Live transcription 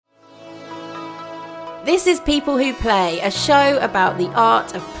This is People Who Play, a show about the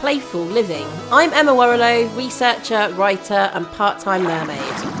art of playful living. I'm Emma Warrilow, researcher, writer and part-time mermaid.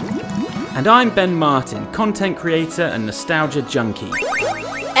 And I'm Ben Martin, content creator and nostalgia junkie.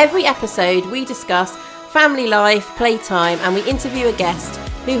 Every episode we discuss family life, playtime, and we interview a guest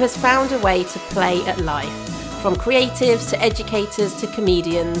who has found a way to play at life. From creatives to educators to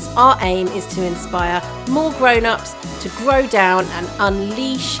comedians, our aim is to inspire more grown-ups to grow down and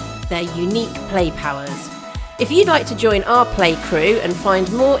unleash their unique play powers. If you'd like to join our play crew and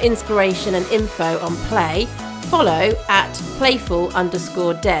find more inspiration and info on play, follow at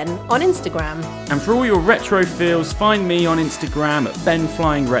playful_den on Instagram. And for all your retro feels, find me on Instagram at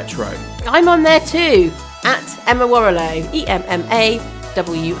benflyingretro. I'm on there too, at Emma Warrilow,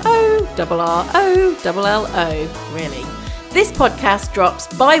 EMMAWORROLLO, really. This podcast drops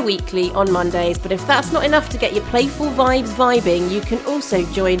bi-weekly on Mondays, but if that's not enough to get your playful vibes vibing, you can also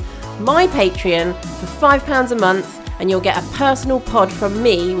join my Patreon for £5 a month and you'll get a personal pod from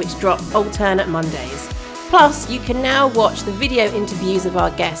me which drop alternate Mondays. Plus, you can now watch the video interviews of our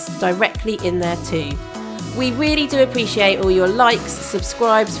guests directly in there too. We really do appreciate all your likes,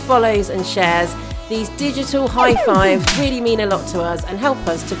 subscribes, follows and shares. These digital high fives really mean a lot to us and help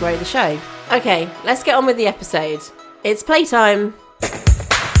us to grow the show. Okay, let's get on with the episode. It's playtime.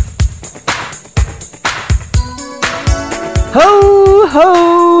 Ho,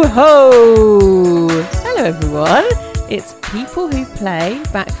 ho, ho! Hello everyone, it's People Who Play,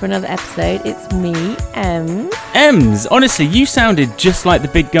 back for another episode. It's me, Ems. Ems, honestly, you sounded just like the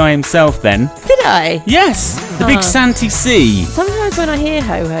big guy himself then. Did I? Yes, the big Santy C. Sometimes when I hear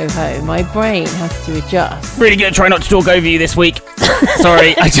ho, ho, ho, my brain has to adjust. Really gonna try not to talk over you this week.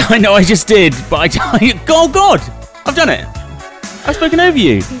 Sorry, I know I just did, but oh God, I've done it. I've spoken over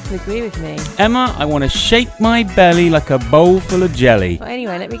you. People agree with me. Emma, I want to shake my belly like a bowl full of jelly. Well,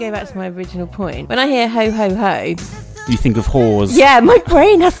 anyway, let me go back to my original point. When I hear ho, ho, ho... You think of whores. Yeah, my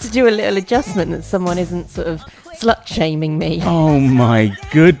brain has to do a little adjustment that someone isn't sort of slut-shaming me. Oh my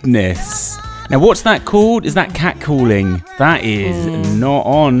goodness. Now, what's that called? Is that catcalling? That is not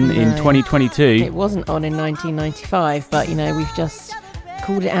on in 2022. It wasn't on in 1995, but, you know, we've just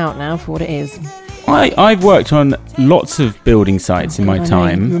called it out now for what it is. I've worked on lots of building sites in my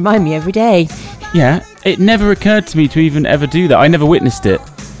time. You remind me every day. Yeah, it never occurred to me to even ever do that. I never witnessed it.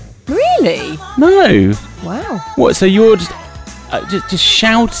 Really? No. Wow. What? So you're just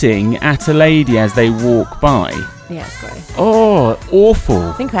shouting at a lady as they walk by? Yeah, it's great. Oh, awful.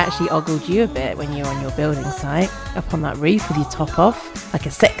 I think I actually ogled you a bit when you were on your building site, up on that roof with your top off, like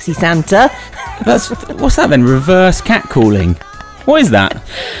a sexy Santa. What's that then? Reverse catcalling? What is that?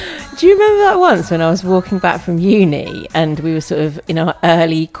 Do you remember that once when I was walking back from uni and we were sort of in our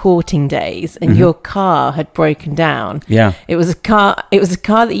early courting days and your car had broken down? Yeah. It was a car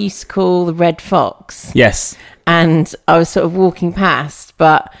that you used to call the Red Fox. Yes. And I was sort of walking past,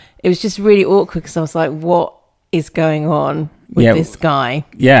 but it was just really awkward because I was like, what is going on with this guy?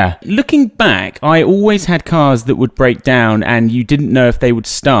 Yeah. Looking back, I always had cars that would break down and you didn't know if they would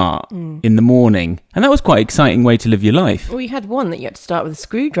start in the morning. And that was quite an exciting way to live your life. Well, you had one that you had to start with a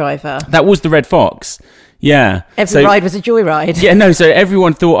screwdriver. That was the Red Fox. Yeah. Every ride was a joyride. Yeah, no, so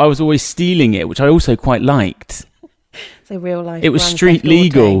everyone thought I was always stealing it, which I also quite liked. So real life. It was street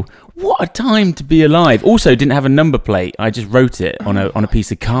legal. What a time to be alive. Also, didn't have a number plate. I just wrote it on a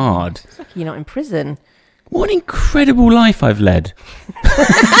piece of card. It's like you're not in prison. What an incredible life I've led.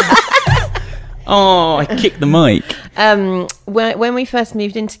 Oh, I kicked the mic. When we first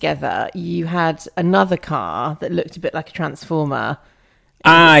moved in together, you had another car that looked a bit like a transformer.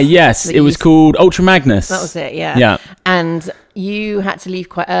 Yes. It was called Ultra Magnus. That was it, yeah. Yeah. And you had to leave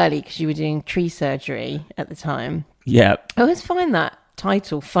quite early because you were doing tree surgery at the time. Yeah. I always find that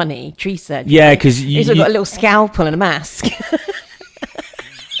title funny, tree surgery. Yeah, because you got a little scalpel and a mask.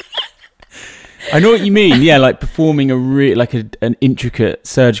 I know what you mean. Yeah, like performing an intricate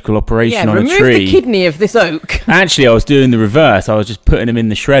surgical operation on a tree. Remove the kidney of this oak. Actually, I was doing the reverse. I was just putting him in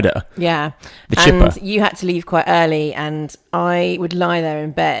the shredder. Yeah. The chipper. And you had to leave quite early and I would lie there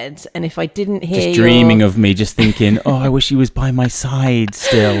in bed and if I didn't hear just dreaming of me, just thinking, oh, I wish he was by my side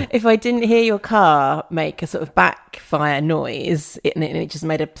still. If I didn't hear your car make a sort of backfire noise, it just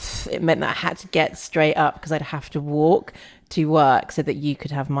made it meant that I had to get straight up because I'd have to walk to work so that you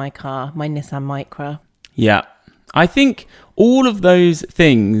could have my car, my Nissan Micra. Yeah. I think all of those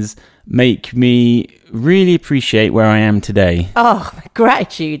things make me really appreciate where I am today. Oh, the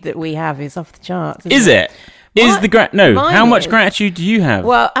gratitude that we have is off the charts. Is it? How much gratitude do you have?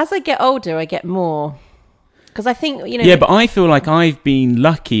 Well, as I get older, I get more. Because I think, Yeah, but I feel like I've been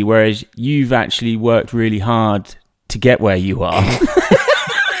lucky, whereas you've actually worked really hard to get where you are.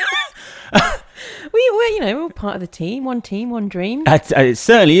 We part of the team, one dream. It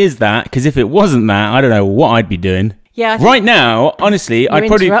certainly is that, because if it wasn't that, I don't know what I'd be doing. Yeah. Right now, honestly, I'd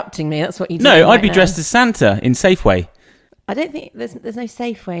probably... You're interrupting me, that's what you do. No, I'd be dressed as Santa in Safeway. I don't think... There's no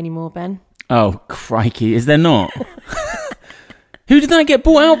Safeway anymore, Ben. Oh, crikey, is there not? Who did that get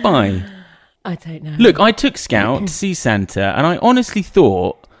bought out by? I don't know. Look, I took Scout to see Santa, and I honestly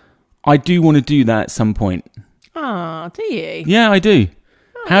thought I do want to do that at some point. Ah, do you? Yeah, I do.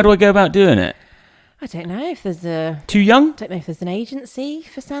 Oh. How do I go about doing it? I don't know if there's a... Too young? I don't know if there's an agency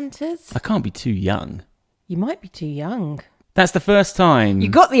for Santas. I can't be too young. You might be too young. That's the first time... You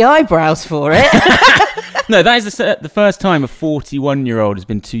got the eyebrows for it. No, that is the first time a 41-year-old has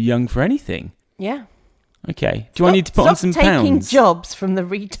been too young for anything. Yeah. Okay. Do I need to put on some pounds? Stop taking jobs from the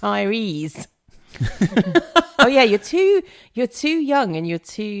retirees. Oh yeah, you're too young and you're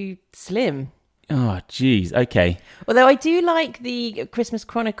too slim. Oh, jeez. Okay. Although I do like the Christmas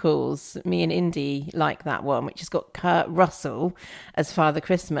Chronicles. Me and Indy like that one, which has got Kurt Russell as Father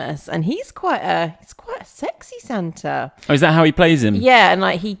Christmas, and he's quite a sexy Santa. Oh, is that how he plays him? Yeah, and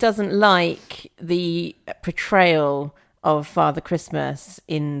like he doesn't like the portrayal of Father Christmas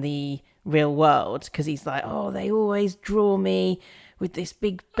in the real world because he's like, oh, they always draw me with this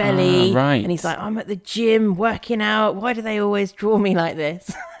big belly, right? And he's like, I'm at the gym working out. Why do they always draw me like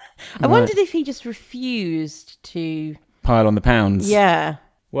this? I wondered if he just refused to pile on the pounds. Yeah.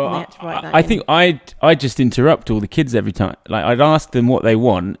 Well, I think I'd just interrupt all the kids every time. Like, I'd ask them what they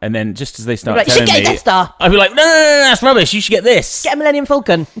want, and then just as they start telling me... You should get a Death Star! I'd be like, no, that's rubbish, you should get this! Get a Millennium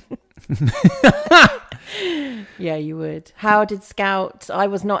Falcon! Yeah, you would. How did Scout... I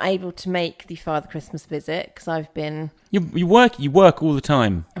was not able to make the Father Christmas visit, because I've been... You work all the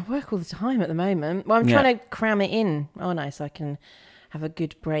time. I work all the time at the moment. Well, I'm trying to cram it in, aren't I, so I can... have a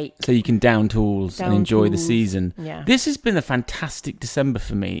good break. So you can down tools and enjoy the season. Yeah. This has been a fantastic December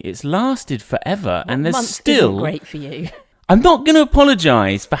for me. It's lasted forever, and there's month still... isn't great for you. I'm not going to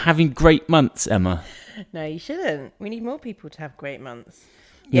apologise for having great months, Emma. No, you shouldn't. We need more people to have great months.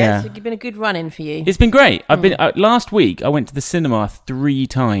 Yeah. It's been a good run-in for you. It's been great. I've been last week, I went to the cinema 3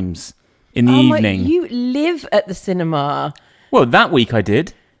 times in the evening. You live at the cinema. Well, that week I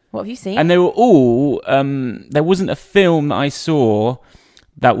did. What have you seen? And they were all... there wasn't a film that I saw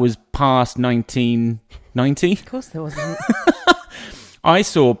that was past 1990. Of course there wasn't. I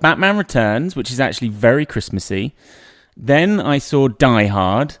saw Batman Returns, which is actually very Christmassy. Then I saw Die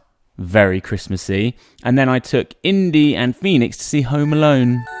Hard, very Christmassy. And then I took Indy and Phoenix to see Home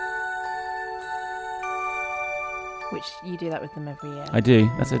Alone. Which you do that with them every year. I do.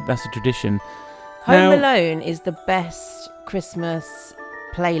 That's a tradition. Home Alone is the best Christmas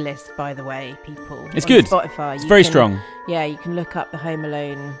playlist, by the way, people. It's good. Spotify. It's very strong. Yeah, you can look up the Home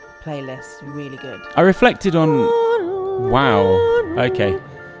Alone playlist. Really good. I reflected on... Wow. Okay.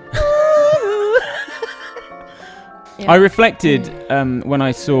 Yeah. I reflected when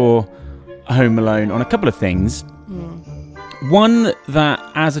I saw Home Alone on a couple of things. One, that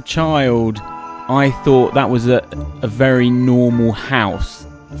as a child, I thought that was a very normal house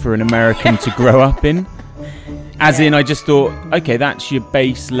for an American to grow up in. As in, I just thought, okay, that's your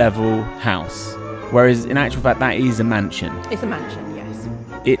base level house. Whereas, in actual fact, that is a mansion. It's a mansion, yes.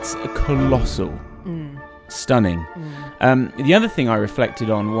 It's colossal. Stunning. The other thing I reflected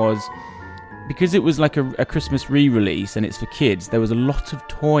on was, because it was like a Christmas re-release and it's for kids, there was a lot of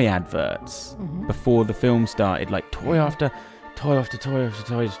toy adverts before the film started, like toy after toy after toy after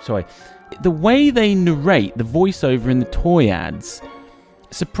toy after toy. The way they narrate, the voiceover in the toy ads,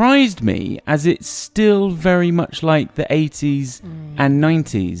 surprised me, as it's still very much like the 80s and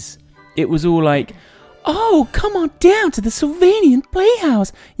 90s. It was all like, oh, come on down to the Sylvanian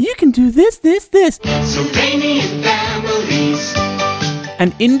Playhouse. You can do this, this, this. Sylvanian families.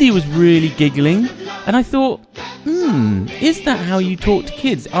 And Indy was really giggling. And I thought, is that how you talk to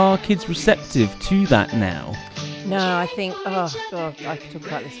kids? Are kids receptive to that now? No, I think, oh God, I could talk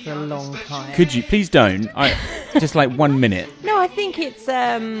about this for a long time. Could you? Please don't. Just like 1 minute. No, I think it's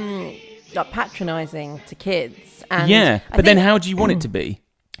like patronising to kids. And yeah, but then how do you want it to be?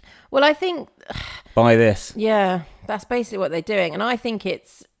 Well, I think... Buy this. Yeah, that's basically what they're doing. And I think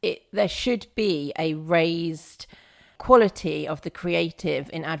there should be a raised quality of the creative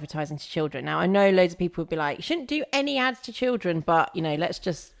in advertising to children. Now, I know loads of people would be like, you shouldn't do any ads to children, but, let's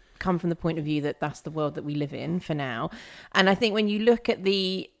just come from the point of view that that's the world that we live in for now. And I think when you look at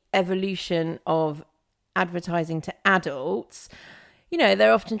the evolution of advertising to adults,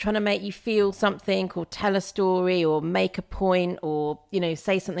 they're often trying to make you feel something or tell a story or make a point or,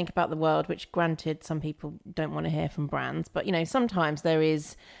 say something about the world, which granted some people don't want to hear from brands. But, sometimes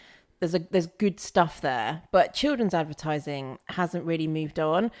there's good stuff there. But children's advertising hasn't really moved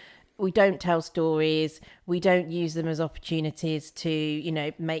on. we don't tell stories. We don't use them as opportunities to, you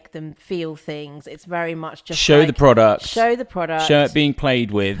know, make them feel things. It's very much just show the product. Show the product. Show it being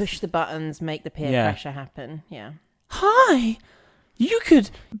played with. Push the buttons, make the peer pressure happen. Yeah. Hi, you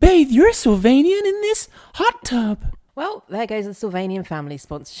could bathe your Sylvanian in this hot tub. Well, there goes the Sylvanian family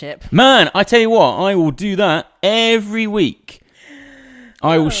sponsorship. Man, I tell you what, I will do that every week.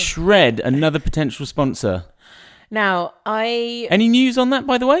 I will shred another potential sponsor. Now, Any news on that,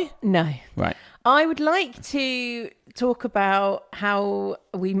 by the way? No. Right. I would like to talk about how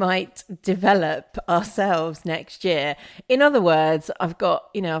we might develop ourselves next year. In other words, I've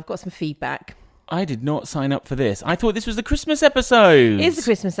got some feedback. I did not sign up for this. I thought this was the Christmas episode. It's the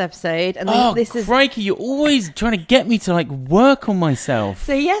Christmas episode. And this is... crikey, you're always trying to get me to, like, work on myself.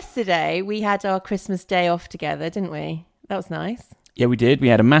 So yesterday, we had our Christmas day off together, didn't we? That was nice. Yeah, we did. We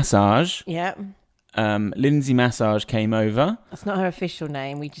had a massage. Yeah. Lindsay Massage came over. That's not her official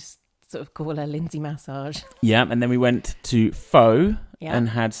name. We just sort of call her Lindsay Massage. Yeah, and then we went to Pho and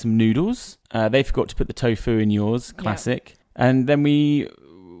had some noodles. They forgot to put the tofu in yours. Classic. Yeah. And then we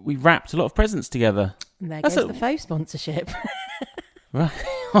wrapped a lot of presents together. And there goes the Pho sponsorship. Right.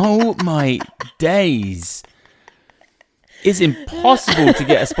 Oh, my days. It's impossible to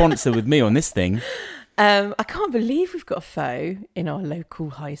get a sponsor with me on this thing. I can't believe we've got a Pho in our local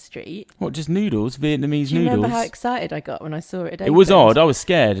high street. What, just noodles? Vietnamese Do you noodles? remember how excited I got when I saw it? It was odd. I was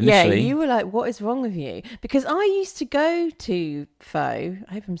scared initially. Yeah, you were like, what is wrong with you? Because I used to go to Pho,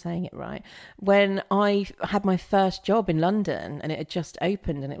 I hope I'm saying it right, when I had my first job in London and it had just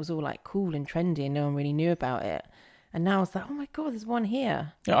opened and it was all like cool and trendy and no one really knew about it. And now it's like, oh my God, there's one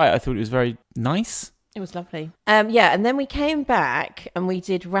here. Yeah, I thought it was very nice. It was lovely. And then we came back and we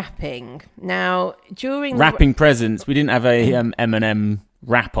did wrapping. Now, during wrapping presents, we didn't have a M&M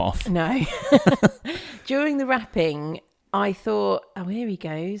wrap off. No. During the wrapping, I thought, oh, here he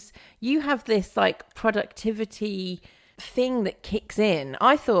goes. You have this like productivity thing that kicks in.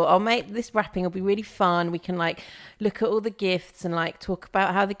 I thought, I'll make this wrapping will be really fun. We can like look at all the gifts and like talk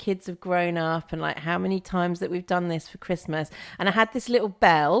about how the kids have grown up and like how many times that we've done this for Christmas. And I had this little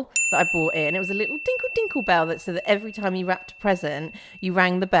bell that I bought in. It was a little dinkle bell that so that every time you wrapped a present, you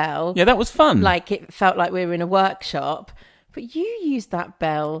rang the bell. Yeah, that was fun. Like it felt like we were in a workshop. But you used that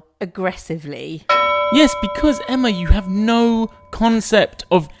bell aggressively. Yes, because Emma, you have no concept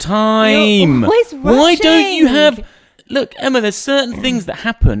of time. You're always rushing. Why don't you have... Look, Emma, there's certain things that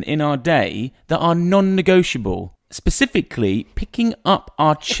happen in our day that are non-negotiable. Specifically, picking up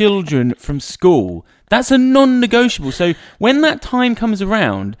our children from school. That's a non-negotiable. So when that time comes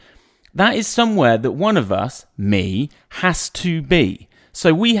around, that is somewhere that one of us, me, has to be.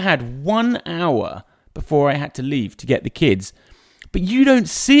 So we had 1 hour before I had to leave to get the kids. But you don't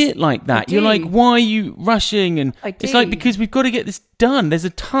see it like that. You're like, why are you rushing? And it's like, because we've got to get this done. There's a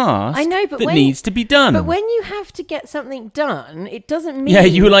task that needs to be done. But when you have to get something done, it doesn't mean... Yeah,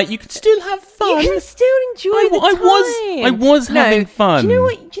 you were like, you can still have fun. You can still enjoy the time. I was having fun. Do you know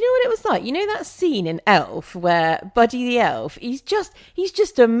what it was like? You know that scene in Elf where Buddy the Elf, he's just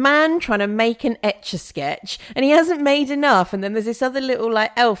a man trying to make an Etch-a-Sketch and he hasn't made enough. And then there's this other little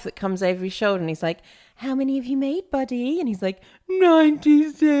like elf that comes over his shoulder and he's like, how many have you made, Buddy? And he's like,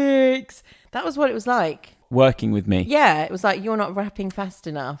 96. That was what it was like. Working with me. Yeah, it was like, you're not rapping fast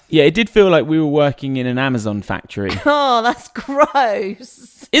enough. Yeah, it did feel like we were working in an Amazon factory. Oh, that's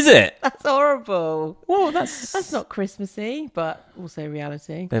gross. Is it? That's horrible. Well, that's not Christmassy, but also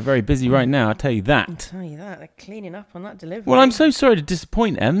reality. They're very busy right now, I'll tell you that. I'll tell you that. They're cleaning up on that delivery. Well, I'm so sorry to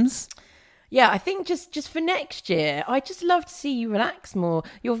disappoint, Ems. Yeah, I think just for next year, I just love to see you relax more.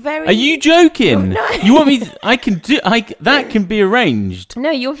 You're very... Are you joking? Oh, no. You want me... that can be arranged.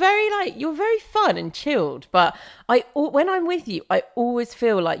 No, you're very fun and chilled, but when I'm with you, I always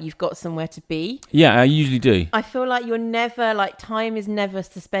feel like you've got somewhere to be. Yeah, I usually do. I feel like you're never, like, time is never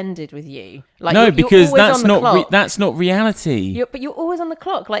suspended with you. Like, no, because you're that's not reality. But you're always on the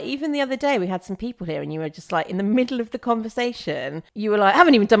clock. Like, even the other day, we had some people here and you were just like, in the middle of the conversation, you were like, I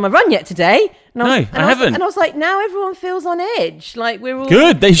haven't even done my run yet today. And I haven't. And I was like, now everyone feels on edge. Like, we're all...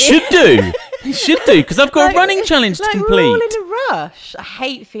 Good, they should do. They should do, because I've got a running challenge to complete. We're all in a rush. I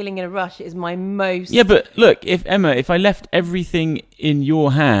hate feeling in a rush. It is my most... Yeah, but look, if I left everything in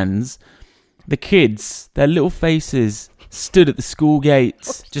your hands, the kids, their little faces stood at the school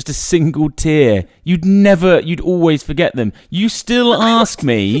gates, just a single tear. You'd always forget them. You still ask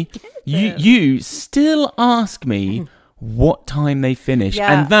me, you still ask me what time they finish.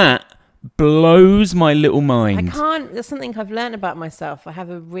 Yeah. And that blows my little mind. There's something I've learned about myself. I have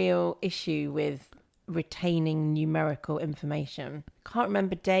a real issue with retaining numerical information. Can't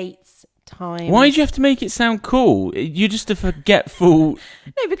remember dates, time. Why did you have to make it sound cool? You're just a forgetful.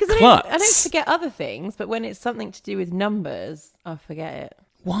 No, because I don't forget other things, but when it's something to do with numbers, I forget it.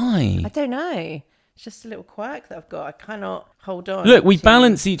 Why? I don't know. It's just a little quirk that I've got. I cannot hold on. Look, we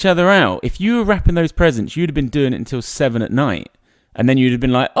balance each other out. If you were wrapping those presents, you'd have been doing it until 7 at night. And then you'd have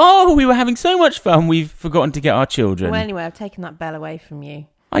been like, oh, we were having so much fun, we've forgotten to get our children. Well, anyway, I've taken that bell away from you.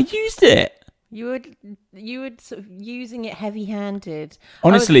 I used it. You were sort of using it heavy-handed.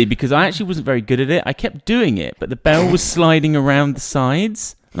 Honestly, because I actually wasn't very good at it. I kept doing it, but the bell was sliding around the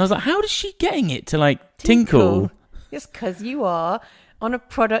sides. And I was like, how is she getting it to, like, tinkle? It's because you are on a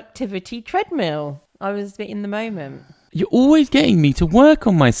productivity treadmill. I was in the moment. You're always getting me to work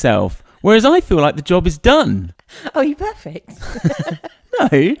on myself, whereas I feel like the job is done. Oh, you're perfect.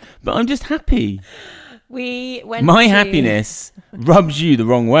 No, but I'm just happy. We went My happiness rubs you the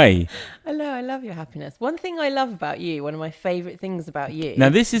wrong way. I love your happiness. One thing I love about you, one of my favourite things about you. Now,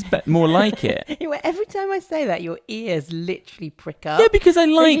 this is more like it. Every time I say that, your ears literally prick up. Yeah, because I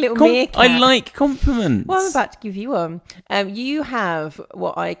like compliments. Well, I'm about to give you one. You have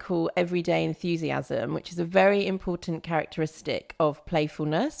what I call everyday enthusiasm, which is a very important characteristic of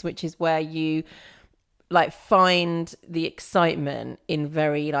playfulness, which is where you like find the excitement in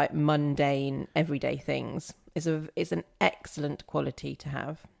very like mundane everyday things. It's an excellent quality to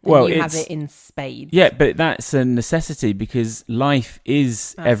have. And well, you have it in spades. Yeah, but that's a necessity because life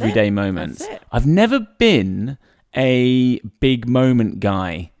is everyday moments. That's it. I've never been a big moment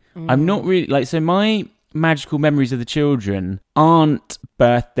guy. I'm not really so my magical memories of the children aren't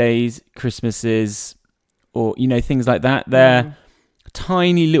birthdays, Christmases, or things like that. They're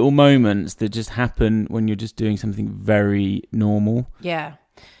tiny little moments that just happen when you're just doing something very normal. Yeah.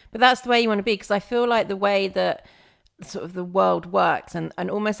 But that's the way you want to be, because I feel like the way that sort of the world works and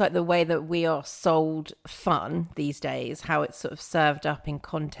almost like the way that we are sold fun these days, how it's sort of served up in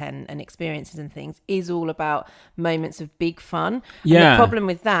content and experiences and things, is all about moments of big fun. Yeah. And the problem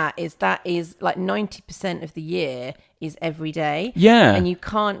with that is like 90% of the year is every day. Yeah. And you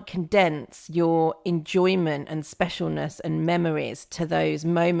can't condense your enjoyment and specialness and memories to those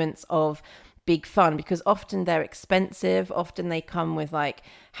moments of big fun, because often they're expensive. Often they come with like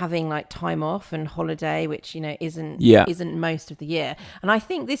having like time off and holiday, which isn't most of the year. And I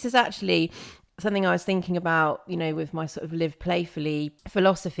think this is actually something I was thinking about, with my sort of live playfully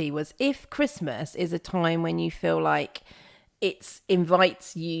philosophy, was if Christmas is a time when you feel like it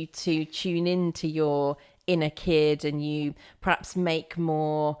invites you to tune into your inner kid and you perhaps make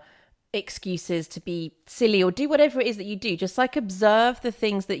more excuses to be silly or do whatever it is that you do, just like observe the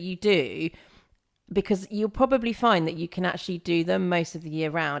things that you do, because you'll probably find that you can actually do them most of the year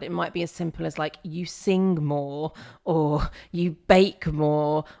round. It might be as simple as like you sing more, or you bake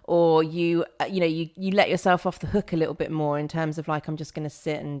more, or you let yourself off the hook a little bit more in terms of like, I'm just going to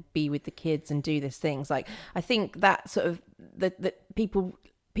sit and be with the kids and do these things. Like, I think that sort of the people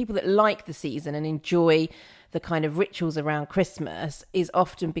that like the season and enjoy the kind of rituals around Christmas is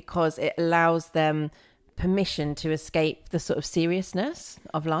often because it allows them permission to escape the sort of seriousness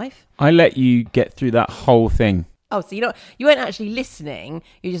of life. I let you get through that whole thing. Oh, so you weren't actually listening.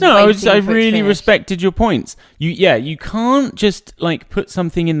 You just I really respected your points. You can't just like put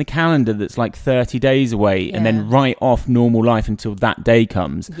something in the calendar that's like 30 days away and then write off normal life until that day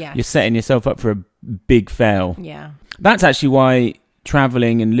comes. Yes. You're setting yourself up for a big fail. Yeah. That's actually why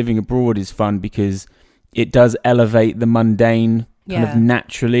traveling and living abroad is fun, because it does elevate the mundane kind of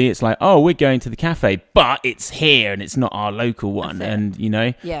naturally. It's like, oh, we're going to the cafe, but it's here and it's not our local one. And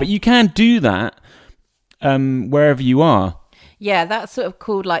but you can do that wherever you are. Yeah, that's sort of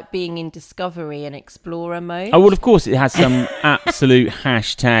called like being in discovery and explorer mode. Oh, well, of course, it has some absolute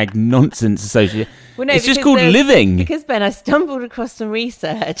hashtag nonsense associated. Well, no, it's just called living. Because, Ben, I stumbled across some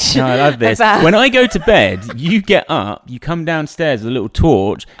research. No, I love this. When I go to bed, you get up, you come downstairs with a little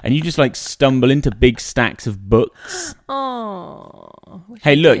torch, and you just like stumble into big stacks of books. Oh.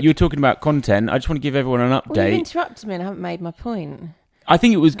 Hey, look, you were talking about content. I just want to give everyone an update. Well, you interrupted me and I haven't made my point. I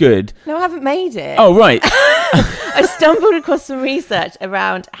think it was good. No, I haven't made it. Oh, right. I stumbled across some research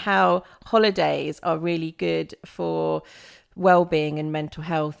around how holidays are really good for well-being and mental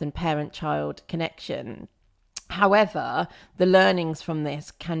health and parent-child connection. However, the learnings from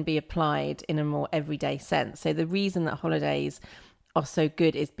this can be applied in a more everyday sense. So the reason that holidays are so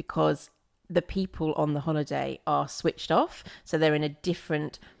good is because the people on the holiday are switched off. So they're in a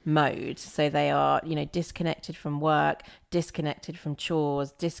different mode. So they are, disconnected from work, disconnected from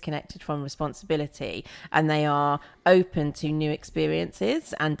chores, disconnected from responsibility, and they are open to new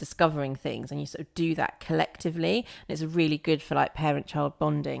experiences and discovering things. And you sort of do that collectively. And it's really good for like parent-child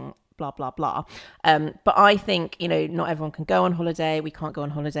bonding blah, blah, blah. But I think, not everyone can go on holiday. We can't go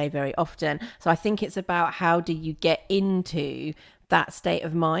on holiday very often. So I think it's about how do you get into that state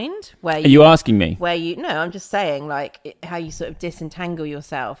of mind where Are you asking me? no, I'm just saying how you sort of disentangle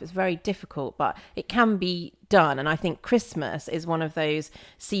yourself. It's very difficult, but it can be done. And I think Christmas is one of those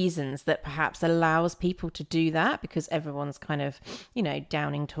seasons that perhaps allows people to do that because everyone's kind of,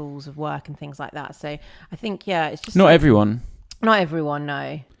 downing tools of work and things like that. So I think, it's just Not everyone. Not everyone,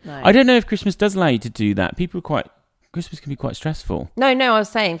 no. I don't know if Christmas does allow you to do that. Christmas can be quite stressful. No, I was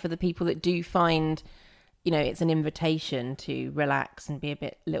saying for the people that do find, it's an invitation to relax and be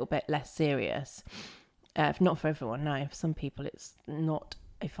a little bit less serious. Not for everyone, no. For some people, it's not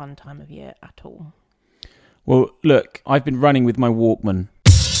a fun time of year at all. Well, look, I've been running with my Walkman.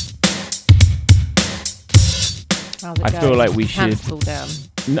 How's it I going? feel like we Pants should... fall down.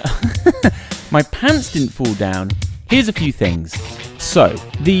 No, my pants didn't fall down. Here's a few things. So,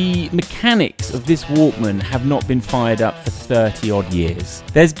 the mechanics of this Walkman have not been fired up for 30 odd years.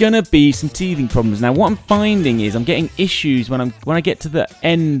 There's gonna be some teething problems. Now, what I'm finding is I'm getting issues when I get to the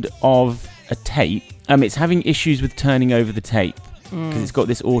end of a tape. It's having issues with turning over the tape because it's got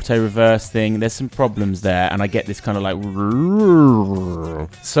this auto reverse thing. There's some problems there, and I get this kind of like...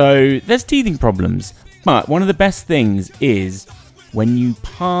 So, there's teething problems. But one of the best things is when you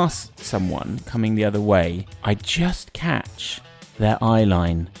pass someone coming the other way, I just catch their eye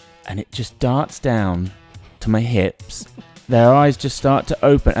line and it just darts down to my hips. Their eyes just start to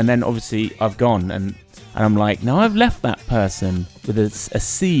open, and then obviously I've gone and I'm like, now I've left that person with a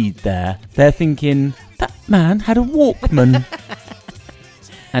seed there. They're thinking, that man had a Walkman.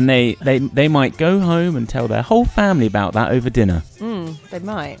 And they might go home and tell their whole family about that over dinner. They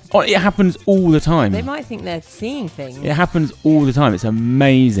might. Oh, it happens all the time. They might think they're seeing things. It happens all the time. It's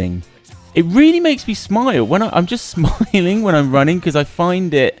amazing. It really makes me smile. I'm just smiling when I'm running because I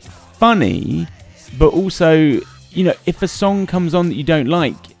find it funny. But also, if a song comes on that you don't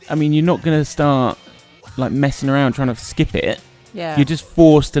like, you're not going to start messing around trying to skip it. Yeah. You're just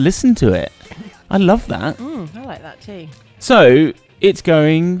forced to listen to it. I love that. I like that too. So, it's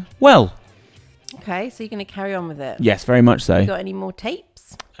going well. Okay, so you're going to carry on with it? Yes, very much so. You got any more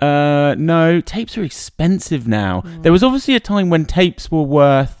tapes? No, tapes are expensive now. There was obviously a time when tapes were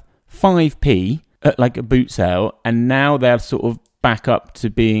worth 5p at a boot sale, and now they're sort of back up to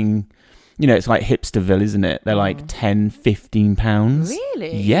being, it's like Hipsterville, isn't it? They're like 10, 15 pounds.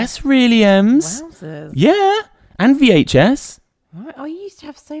 Really? Yes, really, Ems. Wowzers. Yeah, and VHS. Right. Oh, you used to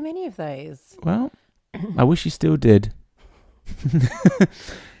have so many of those. Well, I wish you still did.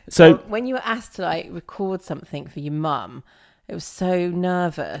 So when you were asked to record something for your mum, it was so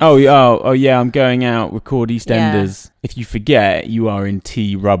nervous. Oh yeah, I'm going out, record EastEnders. Yeah. If you forget, you are in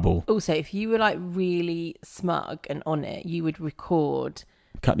T rubble. Also, if you were really smug and on it, you would record.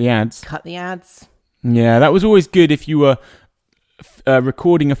 Cut the ads. Yeah, that was always good if you were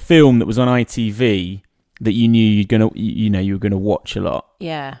recording a film that was on ITV that you knew you were gonna watch a lot.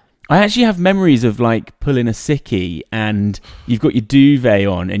 Yeah. I actually have memories of pulling a sickie and you've got your duvet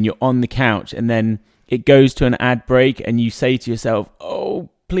on and you're on the couch and then it goes to an ad break and you say to yourself, oh,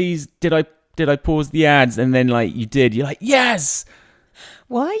 please, did I pause the ads? And then you did. You're like, yes!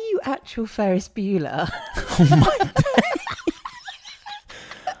 Why are you actual Ferris Bueller? Oh my God.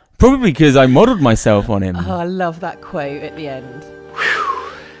 Probably because I modelled myself on him. Oh, I love that quote at the end.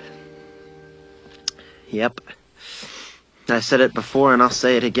 Yep. I said it before and I'll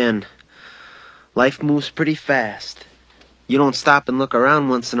say it again. Life moves pretty fast. You don't stop and look around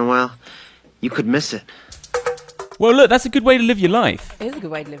once in a while, you could miss it. Well, look, that's a good way to live your life. It is a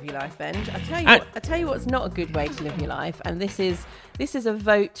good way to live your life, Benj. I tell you what's not a good way to live your life, and this is a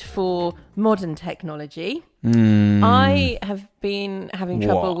vote for modern technology. I have been having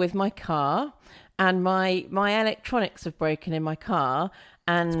trouble with my car, and my electronics have broken in my car,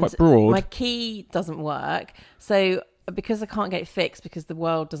 and it's quite broad. My key doesn't work. So because I can't get it fixed because the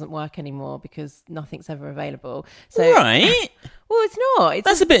world doesn't work anymore because nothing's ever available. So right. Well, it's not.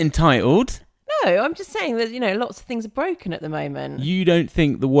 That's a bit entitled. No, I'm just saying that, lots of things are broken at the moment. You don't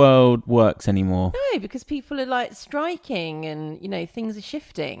think the world works anymore? No, because people are striking and, things are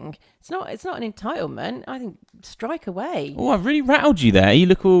shifting. It's not an entitlement. I think strike away. Oh, I've really rattled you there. You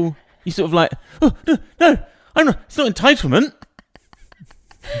look all, you sort of oh, no, I'm not, it's not entitlement.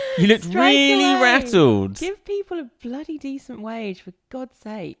 You looked Strike really away. rattled. Give people a bloody decent wage, for God's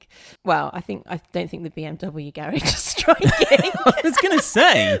sake. Well, I don't think the BMW garage is striking. I was going to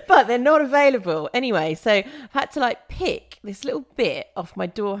say. But they're not available. Anyway, so I've had to pick this little bit off my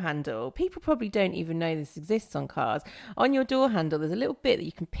door handle. People probably don't even know this exists on cars. On your door handle, there's a little bit that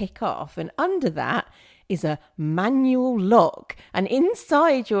you can pick off, and under that is a manual lock. And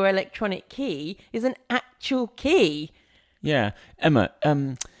inside your electronic key is an actual key. Yeah. Emma,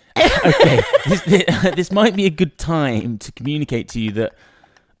 okay, this might be a good time to communicate to you that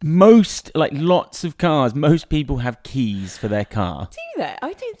lots of cars, most people have keys for their car. Do they?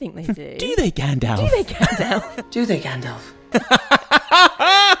 I don't think they do. Do they, Gandalf? Do they, Gandalf? Do they, Gandalf?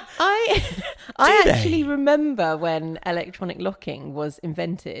 I actually remember when electronic locking was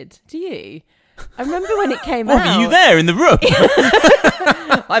invented. Do you? I remember when it came out. Were you there in the room?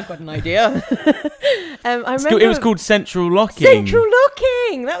 I've got an idea. I remember It was called central locking. Central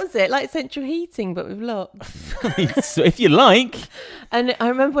locking. That was it, like central heating, but with locks. So if you like. And I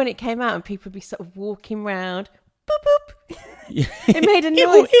remember when it came out, and people would be sort of walking round. Boop boop. It made a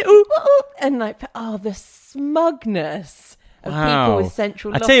noise. And the smugness of people with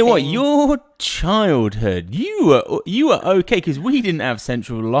central locking. I tell you what, your childhood, you were okay because we didn't have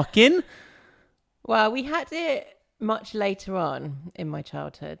central locking. Well, we had it much later on in my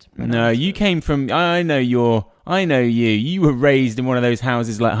childhood. No, you came from. I know you. You were raised in one of those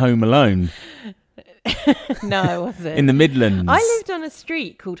houses like Home Alone. No, I wasn't. In the Midlands. I lived on a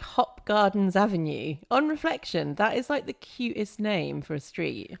street called Hop Gardens Avenue. On reflection, that is like the cutest name for a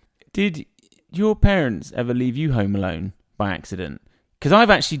street. Did your parents ever leave you home alone by accident? Because I've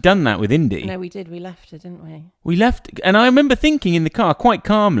actually done that with Indy. No, we did. We left her, didn't we? We left, and I remember thinking in the car quite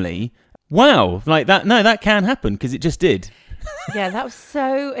calmly, wow, like that. No, that can happen because it just did. Yeah, that was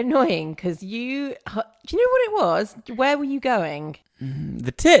so annoying because do you know what it was? Where were you going?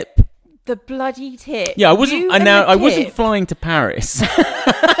 The tip. The bloody tip. Yeah, I wasn't. I wasn't flying to Paris.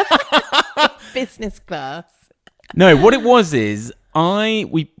 Business class. No, what it was is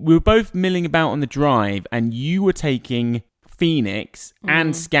we were both milling about on the drive, and you were taking Phoenix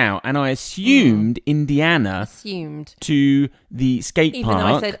and Scout, and I assumed Indiana to the skate Even park.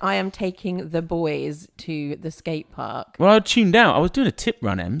 though I said I am taking the boys to the skate park. Well, I tuned out. I was doing a tip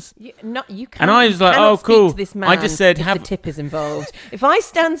run, Ems. You can't. And I was like, cannot oh, cool. speak to this man I just said, if the tip is involved. If I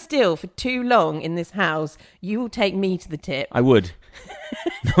stand still for too long in this house, you will take me to the tip. I would.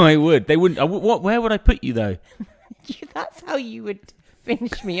 No, I would. They wouldn't. Where would I put you though? That's how you would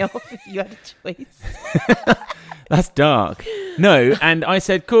finish me off if you had a choice. That's dark. No, and I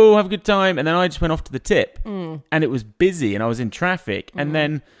said, cool, have a good time. And then I just went off to the tip. And it was busy and I was in traffic. And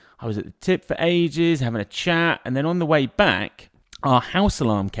then I was at the tip for ages, having a chat. And then on the way back, our house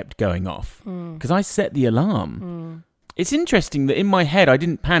alarm kept going off because I set the alarm. It's interesting that in my head, I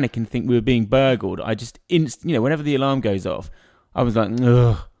didn't panic and think we were being burgled. I just, whenever the alarm goes off, I was like,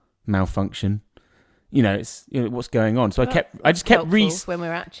 ugh, malfunction. It's what's going on. So I just kept when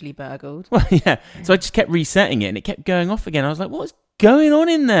we're actually burgled. Well, yeah. So I just kept resetting it, and it kept going off again. I was like, "What's going on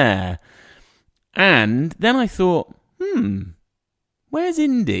in there?" And then I thought, where's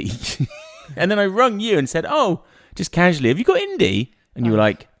Indy? And then I rung you and said, "Oh, just casually, have you got Indy?" And you were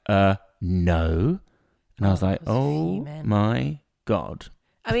like, "No." And I was like, "Oh my God."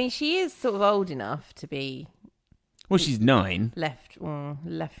 I mean, she is sort of old enough to be. Well, she's 9. Left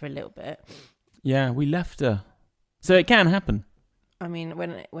for a little bit. Yeah, we left her. So it can happen. I mean,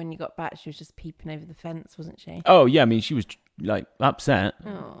 when you got back, she was just peeping over the fence, wasn't she? Oh, yeah. I mean, she was, upset.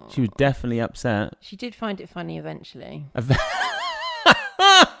 Oh. She was definitely upset. She did find it funny eventually.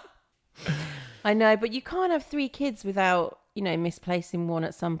 I know, but you can't have 3 kids without, misplacing one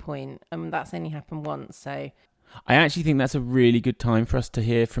at some point. That's only happened once, so... I actually think that's a really good time for us to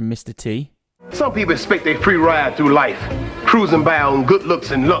hear from Mr. T. Some people expect a free ride through life, cruising by on good looks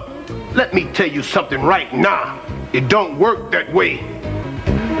and luck. Let me tell you something right now. It don't work that way.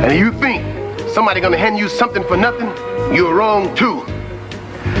 And you think somebody gonna hand you something for nothing? You're wrong too.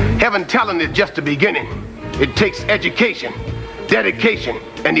 Having talent is just the beginning. It takes education, dedication,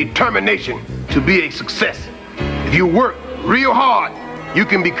 and determination to be a success. If you work real hard, you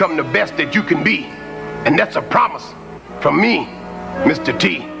can become the best that you can be. And that's a promise from me, Mr.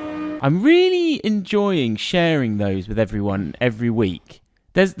 T. I'm really enjoying sharing those with everyone every week.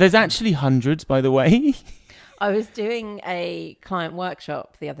 There's actually hundreds, by the way. I was doing a client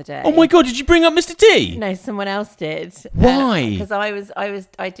workshop the other day. Oh my God, did you bring up Mr. T? No, someone else did. Why? Because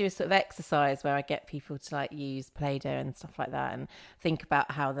I do a sort of exercise where I get people to use Play-Doh and stuff like that and think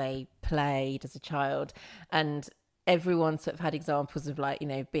about how they played as a child. And everyone sort of had examples of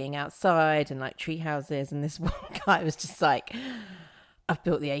being outside and tree houses. And this one guy was just like, I've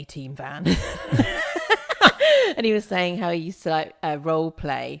built the A-Team van. And he was saying how he used to like role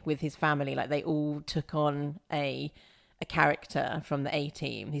play with his family. Like they all took on a character from the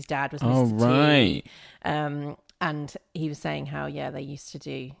A-Team. His dad was Mr. T. Right. And he was saying how, they used to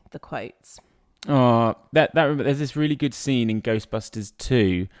do the quotes. Oh, there's this really good scene in Ghostbusters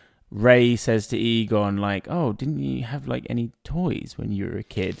 2. Ray says to Egon, like, "Oh, didn't you have like any toys when you were a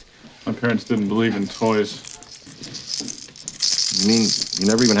kid?" My parents didn't believe in toys. You mean you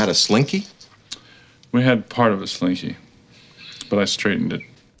never even had a slinky? We had part of a slinky, but I straightened it.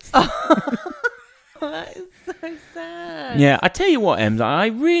 That is so sad. Yeah, I tell you what, Ems, I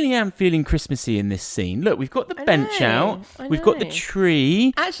really am feeling Christmassy in this scene. Look, we've got the bench out, we've got the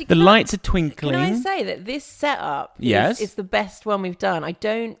tree, Actually, the lights are twinkling. Can I say that this setup is the best one we've done? I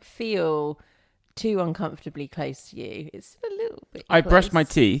don't feel too uncomfortably close to you. It's a little bit I close. brushed my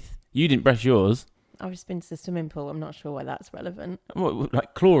teeth. You didn't brush yours. I've just been to the swimming pool. I'm not sure why that's relevant. What,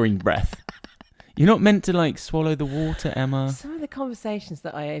 like chlorine breath? You're not meant to like swallow the water, Emma. Some of the conversations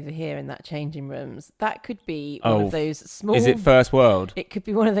that I overhear in that changing rooms, that could be one of those small... Is it first world? It could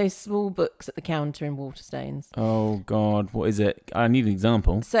be one of those small books at the counter in Waterstones. Oh, God. What is it? I need an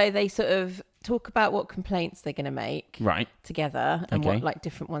example. So they sort of talk about what complaints they're going to make together and what like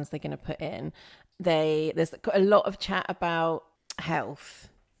different ones they're going to put in. There's a lot of chat about health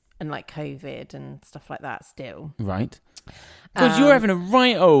and like COVID and stuff like that still. Right. Because you're having a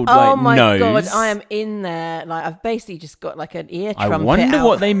right old like nose. Oh my God, I am in there. Like I've basically just got like an ear trumpet I wonder out.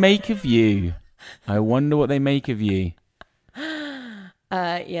 what they make of you.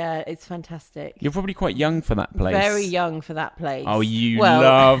 Yeah, it's fantastic. You're probably quite young for that place. Very young for that place. Oh,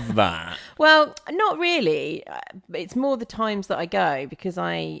 love that. Well, not really. It's more the times that I go because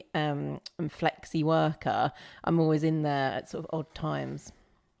I am flexi worker. I'm always in there at sort of odd times.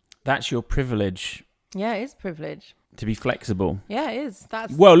 That's your privilege. Yeah, it is a privilege. To be flexible. Yeah, it is.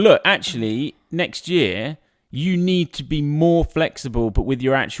 Well, look, actually, next year, you need to be more flexible, but with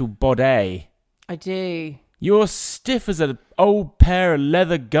your actual body. I do. You're stiff as an old pair of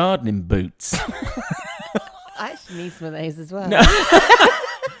leather gardening boots. I actually need some of those as well.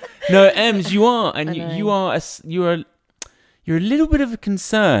 No, Ems, you are, and you're a little bit of a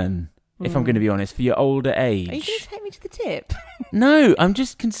concern, if I'm going to be honest, for your older age. Are you going to take me to the tip? No, I'm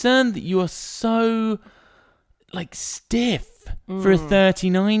just concerned that you are so like stiff for a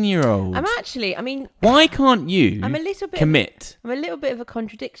 39-year-old. I'm actually, why can't you I'm a little bit commit? I'm a little bit of a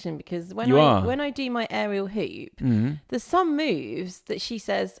contradiction because when I do my aerial hoop, there's some moves that she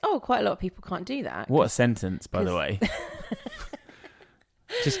says, quite a lot of people can't do that. What a sentence, by the way.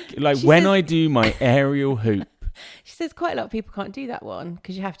 Just like when I do my aerial hoop. She says quite a lot of people can't do that one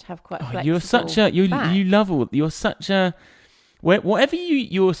because you have to have quite a flexible You're such a you back. you love all. You're such a whatever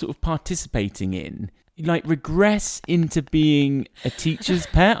you're sort of participating in. Like regress into being a teacher's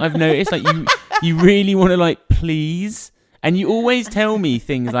pet. I've noticed like you really want to like please, and you always tell me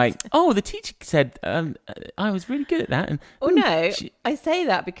things like, "Oh, the teacher said I was really good at that." And I say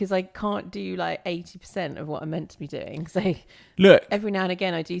that because I can't do like 80% of what I'm meant to be doing. So look, every now and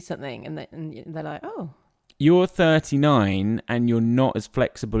again I do something, and they're like, "Oh, you're 39 and you're not as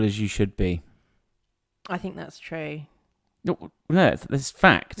flexible as you should be." I think that's true. No, that's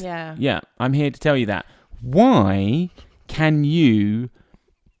fact. Yeah. I'm here to tell you that. Why can you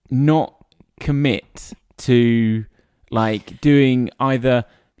not commit to like doing either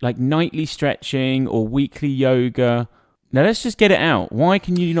like nightly stretching or weekly yoga? Now let's just get it out. Why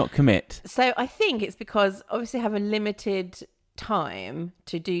can you not commit? So I think it's because obviously I have a limited time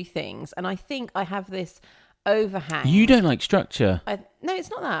to do things, and I think I have this overhang. You don't like structure. No,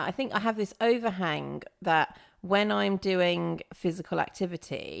 it's not that. I think I have this overhang that when I'm doing physical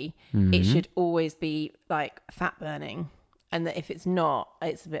activity, it should always be like fat burning. And that if it's not,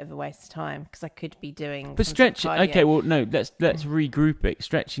 it's a bit of a waste of time because I could be doing. But stretching, okay, well, no, let's regroup it.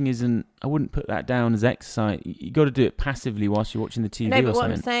 Stretching isn't, I wouldn't put that down as exercise. You got to do it passively whilst you're watching the TV or something. No, but what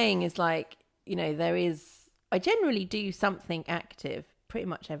I'm saying is like, I generally do something active pretty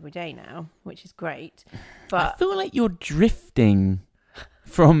much every day now, which is great. But I feel like you're drifting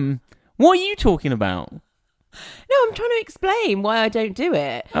from, what are you talking about? No, I'm trying to explain why I don't do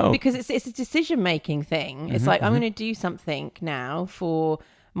it. Because it's a decision-making thing. It's like, I'm going to do something now for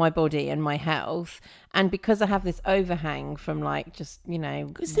my body and my health. And because I have this overhang from like just,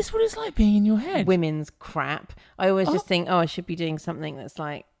 Is this what it's like being in your head? Women's crap. I always just think, I should be doing something that's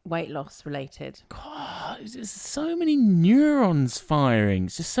like weight loss related. God, there's so many neurons firing.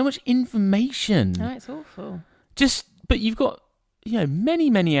 It's just so much information. No, it's awful. But you've got, many,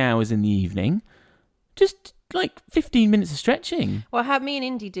 many hours in the evening. Just like 15 minutes of stretching. Well, me and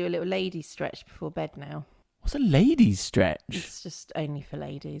Indy do a little lady stretch before bed now. What's a ladies stretch? It's just only for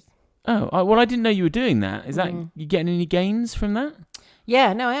ladies. Oh, well, I didn't know you were doing that. Is that you getting any gains from that?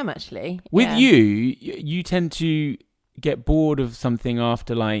 Yeah, no, I am actually. With yeah. you tend to get bored of something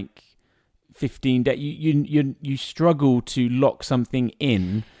after like 15 days. You struggle to lock something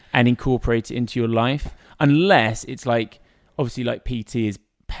in and incorporate it into your life, unless it's like, obviously, like PT is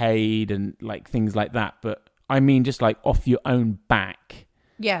paid and like things like that. But I mean, just like off your own back.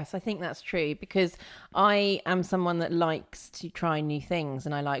 Yes, I think that's true, because I am someone that likes to try new things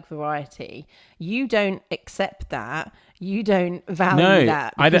and I like variety. You don't accept that. You don't value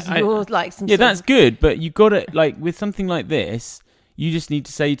that. Because you're like some that's good. But you got to, like, with something like this, you just need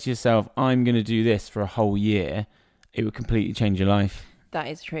to say to yourself, I'm going to do this for a whole year. It would completely change your life. That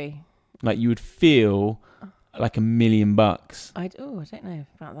is true. Like, you would feel like $1 million. I don't know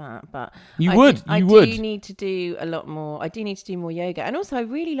about that, but you I would. do need to do a lot more. I do need to do more yoga, and also I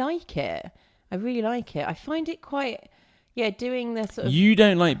really like it. I find it quite, doing the sort of. You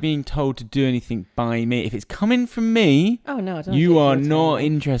don't like being told to do anything by me. If it's coming from me, oh no, I don't. You are not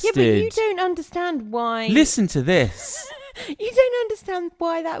interested. Yeah, but you don't understand why. Listen to this. You don't understand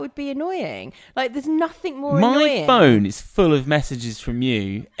why that would be annoying. Like, there's nothing more annoying. My phone is full of messages from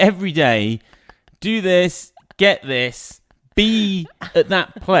you every day. Do this. Get this, be at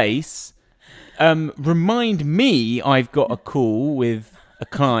that place, remind me I've got a call with a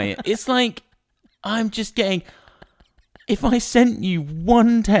client. It's like, I'm just getting, if I sent you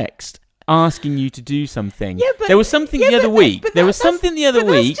one text asking you to do something, there was something the other week. That's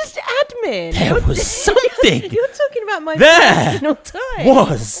just admin. There was something. You're talking about my personal time.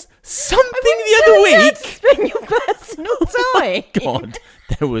 Was something the other week. Spend your personal time. Oh my God,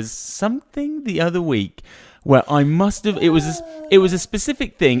 there was something the other week. Well, I must have. It was a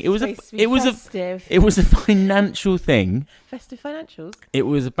specific thing. It was a financial thing. Festive financials. It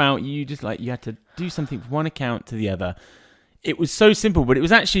was about you just like you had to do something from one account to the other. It was so simple, but it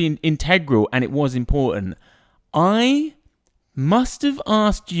was actually integral and it was important. I must have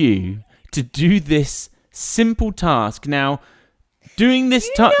asked you to do this simple task. Now, doing this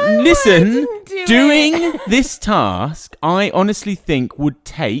task. Listen, doing this task, I honestly think would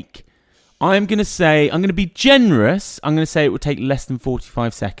take. I'm going to be generous. I'm going to say it would take less than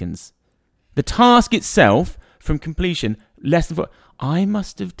 45 seconds. The task itself, from completion, less than 40. I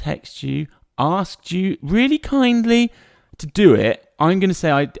must have texted you, asked you really kindly to do it. I'm going to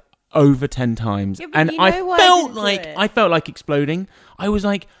say over 10 times. Yeah, and I felt like exploding. I was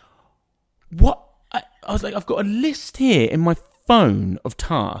like, what? I was like, I've got a list here in my phone of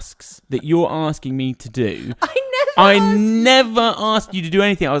tasks that you're asking me to do. I never asked you to do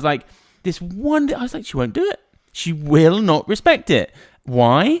anything. I was like, this one, I was like, she won't do it. She will not respect it.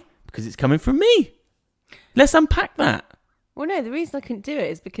 Why? Because it's coming from me. Let's unpack that. Well, no, the reason I couldn't do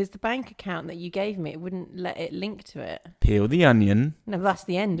it is because the bank account that you gave me, it wouldn't let it link to it. Peel the onion. No, that's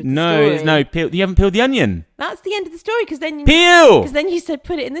the end of the story. You haven't peeled the onion. That's the end of the story, because then you said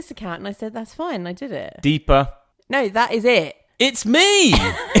put it in this account, and I said that's fine, and I did it. Deeper. No, that is it. It's me.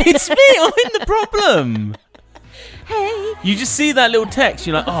 It's me. I'm the problem. Hey. You just see that little text,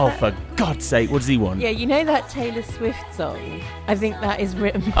 you're like, oh, for God's sake, what does he want? Yeah, you know that Taylor Swift song? I think that is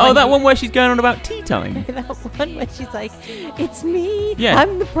written by... Oh, that one where she's going on about tea time? That one where she's like, it's me, yeah.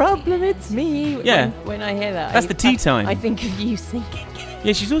 I'm the problem, it's me. Yeah. When I hear that... That's the tea time. I think of you singing.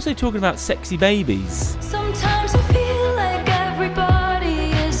 Yeah, she's also talking about sexy babies. Sometimes I feel like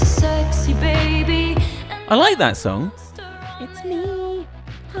everybody is a sexy baby. I like that song. It's me,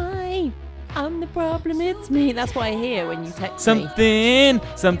 hi, I'm the problem, it's me. That's what I hear when you text me.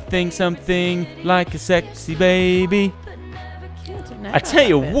 Something like a sexy baby. I tell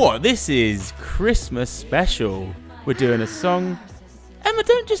you what, this is Christmas special. We're doing a song. Emma,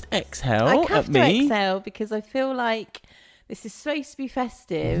 don't just exhale at me. I have to exhale because I feel like this is supposed to be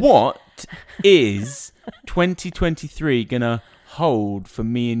festive. What is 2023 gonna hold for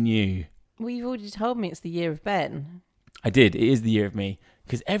me and you? Well, you've already told me it's the year of Ben. I did. It is the year of me.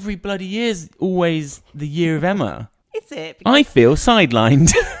 Because every bloody year is always the year of Emma. Is it? I feel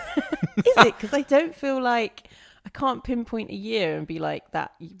sidelined. Is it? Because I don't feel like... I can't pinpoint a year and be like,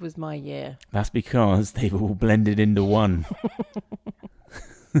 that was my year. That's because they've all blended into one.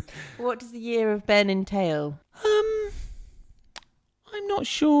 What does the year of Ben entail? I'm not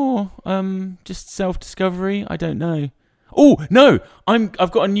sure. Just self-discovery. I don't know. Oh, no.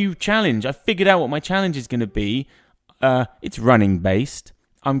 I've got a new challenge. I figured out what my challenge is going to be. It's running based.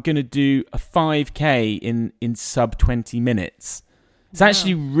 I'm going to do a 5K in sub 20 minutes. It's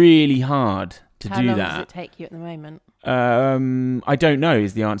actually really hard to do that. How long does it take you at the moment? I don't know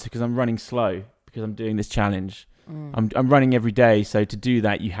is the answer, because I'm running slow because I'm doing this challenge. I'm running every day, so to do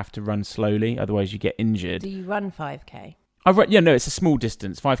that, you have to run slowly, otherwise you get injured. Do you run 5k? It's a small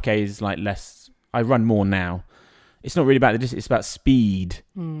distance. 5k is like less. I run more now. It's not really about the distance; it's about speed.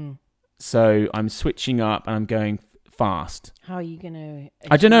 So I'm switching up and I'm going fast. How are you going to?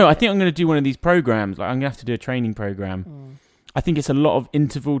 I don't know. I think I'm going to do one of these programs. Like I'm going to have to do a training program. I think it's a lot of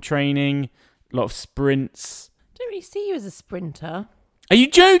interval training, a lot of sprints. I don't really see you as a sprinter. Are you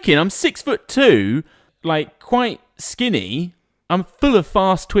joking? I'm 6'2", like quite skinny. I'm full of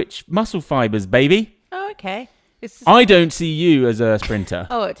fast twitch muscle fibers, baby. Oh, okay. I don't see you as a sprinter.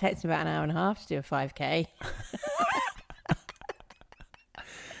 Oh, it takes me about an hour and a half to do a 5k.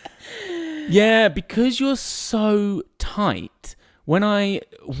 Yeah, because you're so tight. When I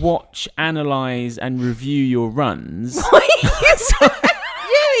watch, analyse and review your runs... What are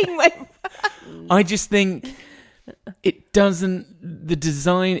you doing? I just think it doesn't... The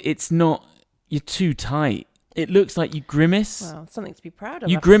design, it's not... You're too tight. It looks like you grimace. Well, something to be proud of.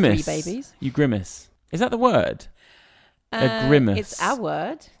 You after grimace. 3 babies. You grimace. Is that the word? A grimace. It's our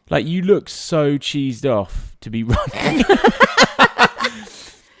word. Like, you look so cheesed off to be running.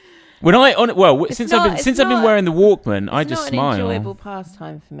 Since I've been wearing the Walkman, I just smile. It's not an enjoyable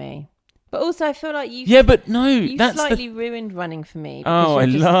pastime for me. But also, I feel like you. Yeah, but no, you that's slightly ruined running for me. Oh, I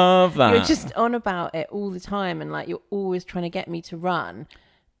love that. You're just on about it all the time, and like you're always trying to get me to run,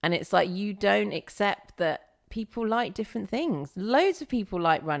 and it's like you don't accept that people like different things. Loads of people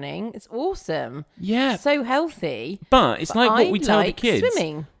like running. It's awesome. Yeah, so healthy. But it's like what we tell the kids.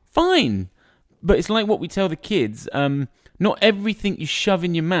 Swimming. Fine, but it's like what we tell the kids. Not everything you shove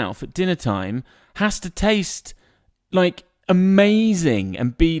in your mouth at dinner time has to taste like amazing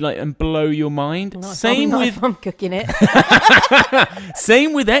and be like and blow your mind. Not Same if I'm cooking it.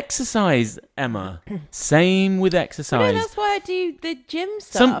 Same with exercise, Emma. Same with exercise. Well, no, that's why I do the gym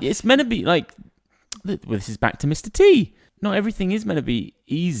stuff. It's meant to be like. Well, this is back to Mr. T. Not everything is meant to be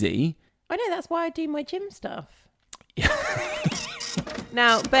easy. I know, that's why I do my gym stuff.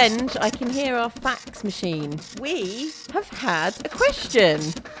 Now, Benj, I can hear our fax machine. We have had a question.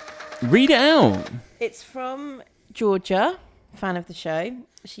 Read it out. It's from Georgia, fan of the show.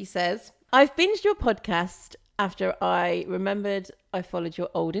 She says, I've binged your podcast after I remembered I followed your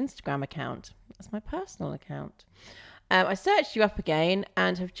old Instagram account. That's my personal account. I searched you up again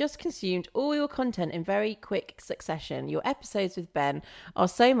and have just consumed all your content in very quick succession. Your episodes with Ben are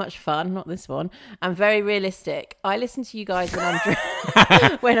so much fun, not this one, and very realistic. I listen to you guys when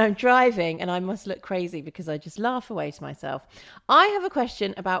I'm when I'm driving, and I must look crazy because I just laugh away to myself. I have a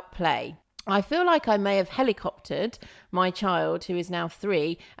question about play. I feel like I may have helicoptered my child, who is now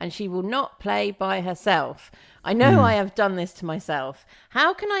 3, and she will not play by herself. I know I have done this to myself.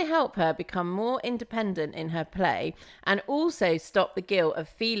 How can I help her become more independent in her play and also stop the guilt of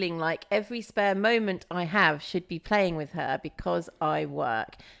feeling like every spare moment I have should be playing with her because I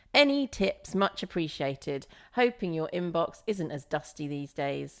work? Any tips? Much appreciated. Hoping your inbox isn't as dusty these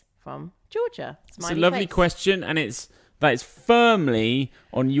days. From Georgia. It's a lovely question, and that is firmly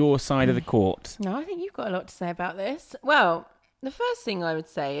on your side of the court. No, I think you've got a lot to say about this. Well, the first thing I would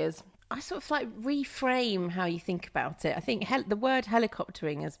say is I sort of like reframe how you think about it. I think the word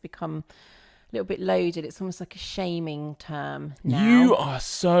helicoptering has become a little bit loaded. It's almost like a shaming term now. You are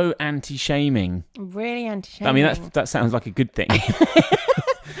so anti-shaming. I'm really anti-shaming. I mean, that sounds like a good thing.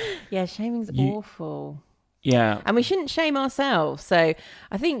 Yeah, shaming's awful. Yeah. And we shouldn't shame ourselves. So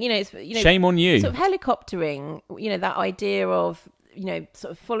I think, it's, shame on you. Sort of helicoptering, that idea of,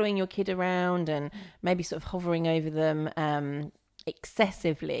 sort of following your kid around and maybe sort of hovering over them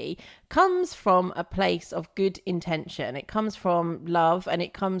excessively comes from a place of good intention. It comes from love, and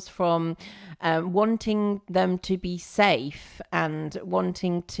it comes from wanting them to be safe and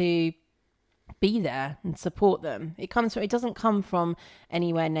wanting to be there and support them. It doesn't come from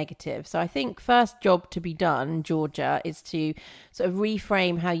anywhere negative. So I think first job to be done, Georgia, is to sort of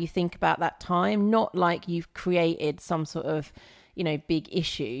reframe how you think about that time, not like you've created some sort of big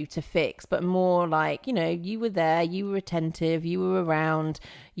issue to fix, but more like, you were there, you were attentive, you were around,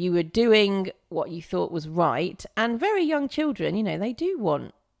 you were doing what you thought was right. And very young children, they do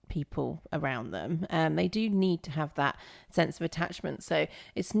want people around them, and they do need to have that sense of attachment. So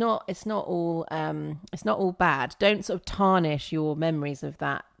it's not all bad. Don't sort of tarnish your memories of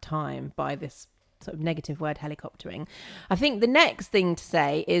that time by this sort of negative word helicoptering. I think the next thing to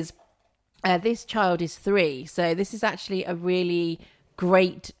say is this child is 3, so this is actually a really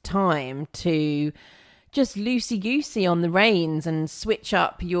great time to just loosey-goosey on the reins and switch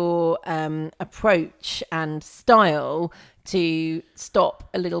up your approach and style to stop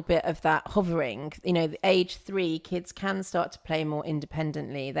a little bit of that hovering. You know, age 3, kids can start to play more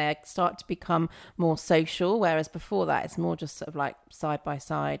independently. They start to become more social, whereas before that, it's more just sort of like side by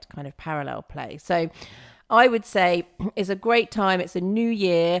side kind of parallel play. So I would say it's a great time. It's a new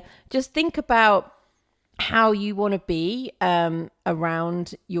year. Just think about how you want to be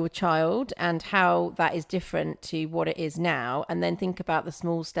around your child and how that is different to what it is now, and then think about the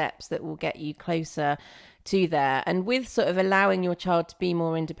small steps that will get you closer to there. And with sort of allowing your child to be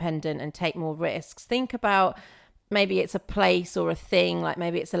more independent and take more risks, think about maybe it's a place or a thing, like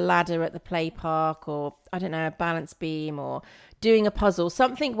maybe it's a ladder at the play park, or I don't know, a balance beam, or doing a puzzle,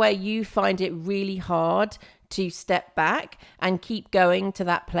 something where you find it really hard to step back and keep going to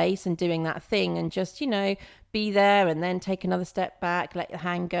that place and doing that thing, and just, you know, be there and then take another step back, let your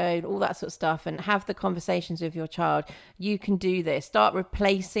hand go, all that sort of stuff, and have the conversations with your child. You can do this. Start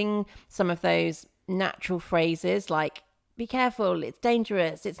replacing some of those natural phrases like, be careful, it's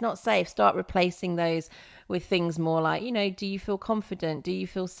dangerous, it's not safe. Start replacing those with things more like, you know, do you feel confident? Do you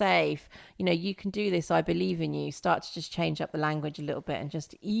feel safe? You know, you can do this, I believe in you. Start to just change up the language a little bit and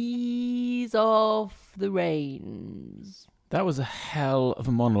just ease off the reins. That was a hell of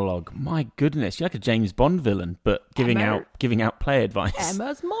a monologue. My goodness, you're like a James Bond villain, but giving out play advice.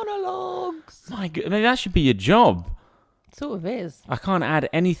 Emma's monologues. My goodness, maybe that should be your job. Sort of is. I can't add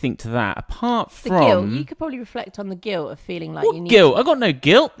anything to that apart from the guilt. You could probably reflect on the guilt of feeling like what you need guilt? I got no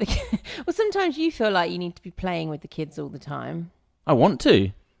guilt. Well, sometimes you feel like you need to be playing with the kids all the time. I want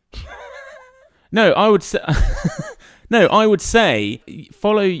to. No, I would say. No, I would say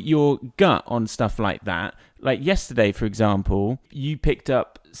follow your gut on stuff like that. Like yesterday, for example, you picked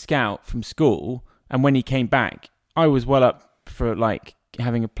up Scout from school, and when he came back, I was well up for like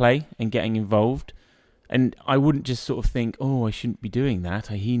having a play and getting involved. And I wouldn't just sort of think, oh, I shouldn't be doing that.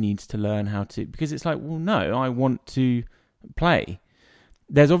 He needs to learn how to... Because it's like, well, no, I want to play.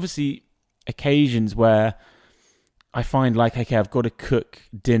 There's obviously occasions where I find like, okay, I've got to cook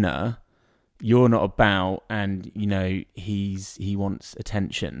dinner. You're not about, and, you know, he wants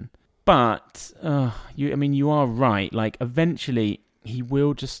attention. But, you are right. Like, eventually, he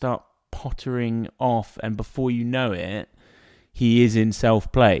will just start pottering off. And before you know it, he is in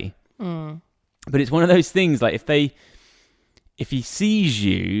self-play. Mm. But it's one of those things, like if he sees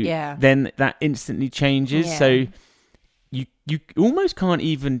you, then that instantly changes. Yeah. So you almost can't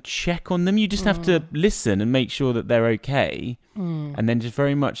even check on them. You just have to listen and make sure that they're okay. And then just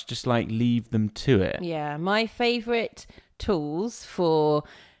very much just like leave them to it. Yeah, my favourite tools for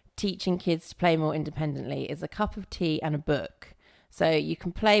teaching kids to play more independently is a cup of tea and a book. So you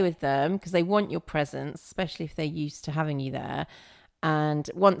can play with them because they want your presence, especially if they're used to having you there. And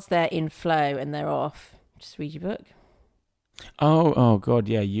once they're in flow and they're off, just read your book. Oh God,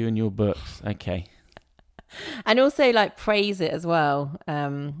 yeah, you and your books. Okay. And also like praise it as well,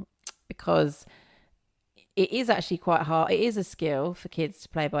 because it is actually quite hard. It is a skill for kids to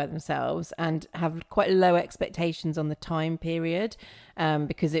play by themselves and have quite low expectations on the time period,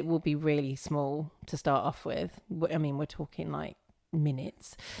 because it will be really small to start off with. I mean, we're talking like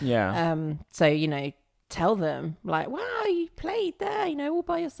minutes. Yeah. So, you know, tell them like, wow, you played there, you know, all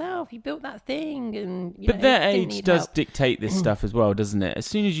by yourself, you built that thing. And but their age does dictate this stuff as well, doesn't it? As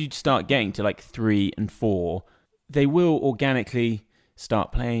soon as you start getting to like 3 and 4, they will organically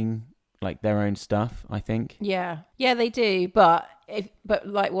start playing like their own stuff, I think. Yeah they do, but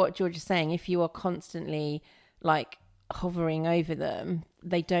like what George is saying, if you are constantly like hovering over them,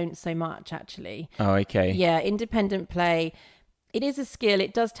 they don't so much actually. Oh, okay. Yeah, independent play, it is a skill.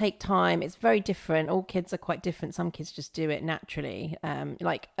 It does take time. It's very different. All kids are quite different. Some kids just do it naturally.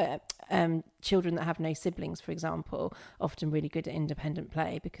 Children that have no siblings, for example, often really good at independent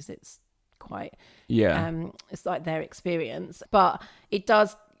play because it's quite, it's like their experience. But it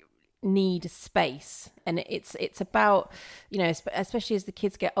does need space, and it's about, you know, especially as the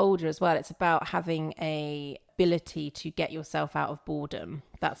kids get older as well, it's about having a ability to get yourself out of boredom.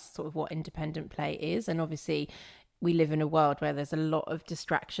 That's sort of what independent play is. And obviously we live in a world where there's a lot of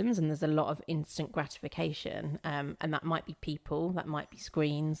distractions and there's a lot of instant gratification, and that might be people, that might be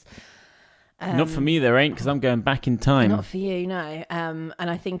screens. Not for me there ain't, because I'm going back in time. Not for you, no. And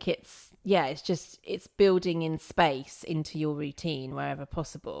I think it's building in space into your routine wherever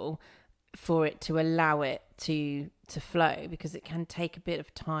possible for it to allow it to flow, because it can take a bit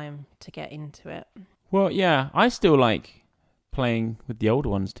of time to get into it. Well, yeah, I still like playing with the older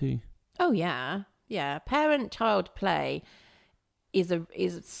ones too. Oh yeah. Yeah, parent-child play is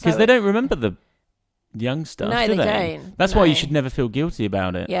because they don't remember the young stuff. No, do they don't. That's why you should never feel guilty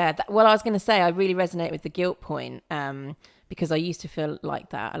about it. Yeah, well, I was going to say I really resonate with the guilt point, because I used to feel like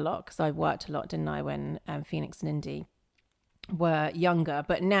that a lot because I worked a lot, didn't I, when Phoenix and Indy were younger.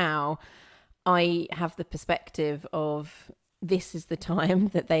 But now I have the perspective of this is the time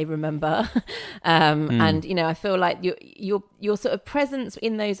that they remember. And, you know, I feel like your sort of presence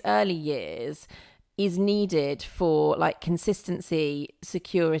in those early years is needed for like consistency,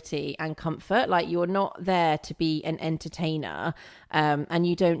 security and comfort. Like you're not there to be an entertainer, and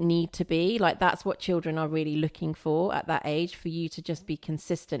you don't need to be. Like that's what children are really looking for at that age, for you to just be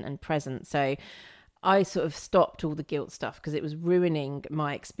consistent and present. So I sort of stopped all the guilt stuff because it was ruining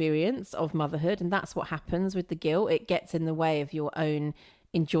my experience of motherhood. And that's what happens with the guilt. It gets in the way of your own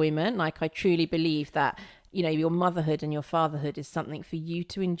enjoyment. Like I truly believe that, you know, your motherhood and your fatherhood is something for you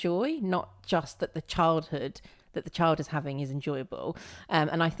to enjoy, not just that the childhood that the child is having is enjoyable.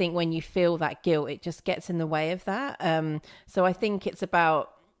 And I think when you feel that guilt, it just gets in the way of that. So I think it's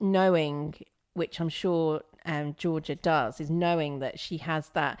about knowing, which I'm sure Georgia does, is knowing that she has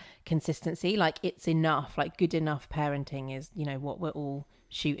that consistency. Like it's enough, like good enough parenting is, you know, what we're all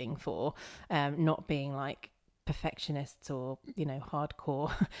shooting for, not being like perfectionists or, you know,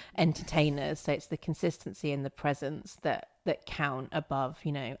 hardcore entertainers. So it's the consistency and the presence that count above,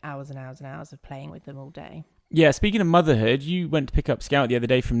 you know, hours and hours and hours of playing with them all day. Yeah, speaking of motherhood, you went to pick up Scout the other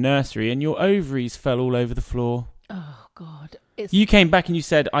day from nursery and your ovaries fell all over the floor. Oh God. You came back and you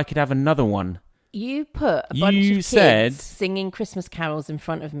said I could have another one. You put a bunch of kids singing Christmas carols in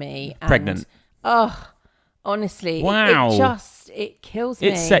front of me. And, pregnant. Oh, honestly. Wow. It kills me.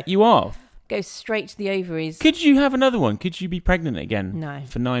 It set you off. Goes straight to the ovaries. Could you have another one? Could you be pregnant again? No.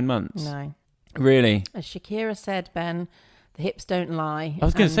 For 9 months? No. Really? As Shakira said, Ben, the hips don't lie. I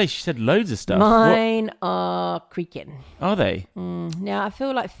was going to say, she said loads of stuff. Mine are creaking. Are they? Now, I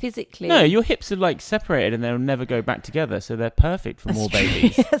feel like physically... No, your hips are like separated and they'll never go back together, so they're perfect for more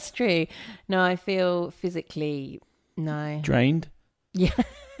babies. That's true. No, I feel physically... No. Drained? Yeah.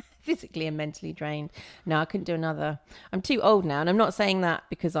 Physically and mentally drained. No, I couldn't do another. I'm too old now, and I'm not saying that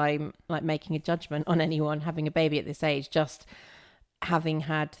because I'm like making a judgment on anyone having a baby at this age. Just having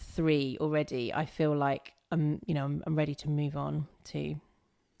had 3 already, I feel like I'm ready to move on to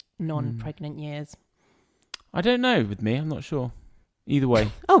non-pregnant years. I don't know with me. I'm not sure. Either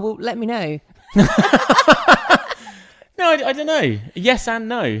way. Oh, well, let me know. No, I don't know. Yes and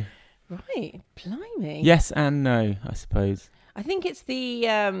no. Right. Blimey. Yes and no, I suppose. I think it's the,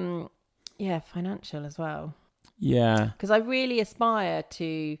 financial as well. Yeah. Because I really aspire to,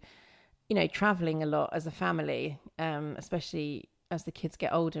 you know, traveling a lot as a family, especially as the kids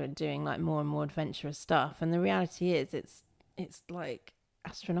get older and doing like more and more adventurous stuff. And the reality is it's like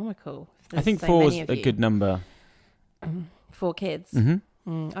astronomical. I think 4 is a good number. 4 kids?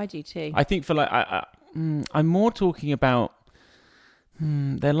 Mm-hmm. I do too. I think for like, I'm more talking about,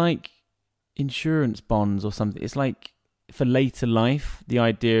 they're like insurance bonds or something. It's like, for later life, the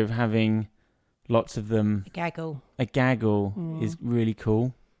idea of having lots of them... A gaggle is really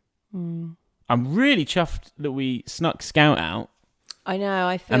cool. I'm really chuffed that we snuck Scout out. I know,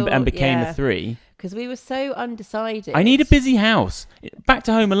 I feel... And became a 3. Because we were so undecided. I need a busy house. Back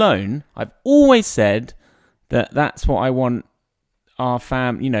to Home Alone, I've always said that that's what I want our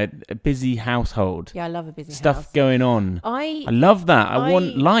you know, a busy household. Yeah, I love a busy Stuff house. going on. I love that. I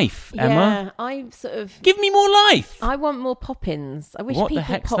want life, Emma. Yeah, I sort of... Give me more life. I want more pop-ins. I wish What the people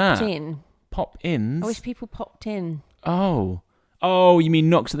heck's popped that? in. Pop-ins? I wish people popped in. Oh, you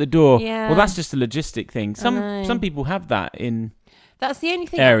mean knocks at the door? Yeah. Well, that's just a logistic thing. Some people have that in That's the only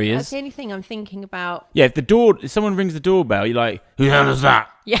thing. areas. That's the only thing I'm thinking about. Yeah, if someone rings the doorbell, you're like, who the hell is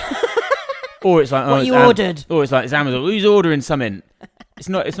that? Yeah. Or it's like, what you ordered. Or it's like, it's Amazon. Who's ordering something? It's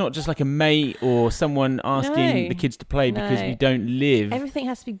not just like a mate or someone asking the kids to play because we don't live. Everything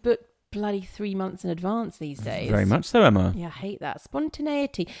has to be booked bloody 3 months in advance these days. Very much so, Emma. Yeah, I hate that.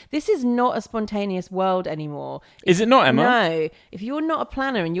 Spontaneity. This is not a spontaneous world anymore. Is it not, Emma? No. If you're not a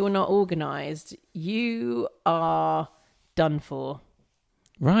planner and you're not organised, you are done for.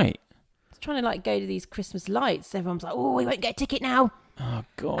 Right. I was trying to like go to these Christmas lights. Everyone's like, oh, we won't get a ticket now. Oh,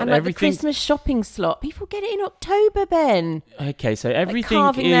 God. And like the Christmas shopping slot. People get it in October, Ben. Okay, so everything like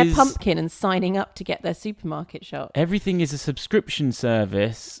carving is... their pumpkin and signing up to get their supermarket shop. Everything is a subscription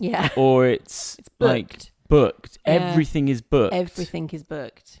service. Yeah. Or it's like booked. Yeah. Everything is booked. Everything is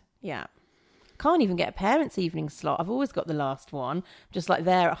booked. Yeah. Can't even get a parents' evening slot. I've always got the last one. Just like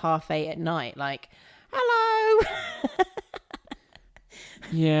there at 8:30 at night. Like, hello.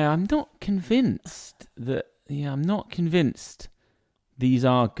 Yeah, I'm not convinced these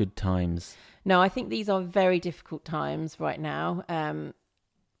are good times. No, I think these are very difficult times right now.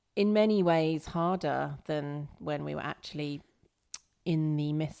 In many ways harder than when we were actually in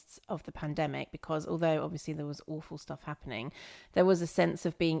the midst of the pandemic, because although obviously there was awful stuff happening, there was a sense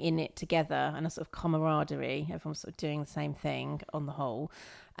of being in it together and a sort of camaraderie. Everyone was sort of doing the same thing on the whole.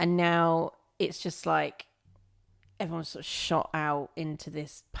 And now it's just like everyone's sort of shot out into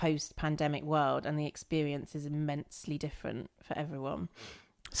this post-pandemic world, and the experience is immensely different for everyone.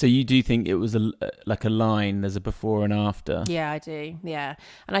 So you do think it was like a line, there's a before and after? Yeah, I do. Yeah.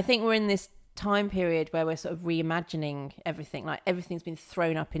 And I think we're in this time period where we're sort of reimagining everything. Like everything's been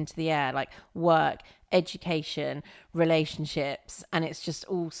thrown up into the air, like work, education, relationships, and it's just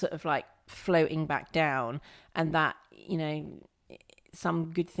all sort of like floating back down. And that, you know,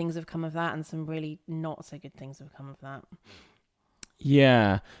 some good things have come of that, and some really not so good things have come of that.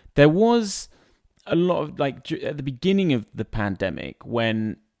 Yeah. There was a lot of, like, at the beginning of the pandemic,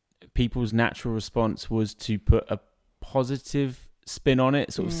 when people's natural response was to put a positive spin on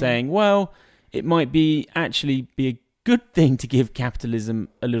it, sort of saying, well, it might be actually be a good thing to give capitalism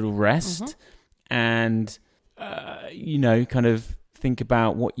a little rest and, you know, kind of think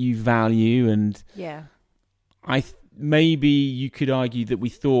about what you value. And yeah, maybe you could argue that we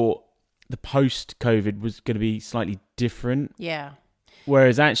thought the post-COVID was going to be slightly different. Yeah.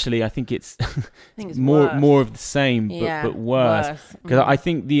 Whereas actually, I think it's more of the same, but worse. Because I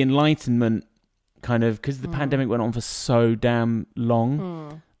think the Enlightenment kind of, because the pandemic went on for so damn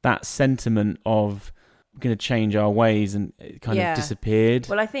long, that sentiment of we're going to change our ways and it kind of disappeared.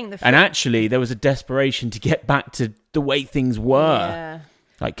 Well, I think and actually, there was a desperation to get back to the way things were,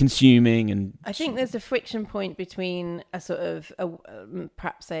 like consuming. And I think there's a friction point between a sort of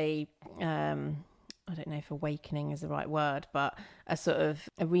perhaps a I don't know if awakening is the right word, but a sort of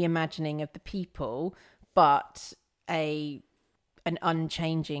a reimagining of the people, but an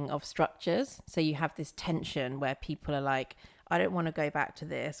unchanging of structures. So you have this tension where people are like, I don't want to go back to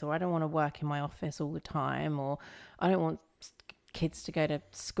this, or I don't want to work in my office all the time, or I don't want kids to go to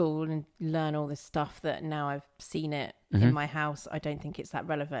school and learn all this stuff that now I've seen it in my house. I don't think it's that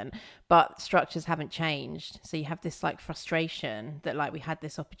relevant, but structures haven't changed. So you have this like frustration that like we had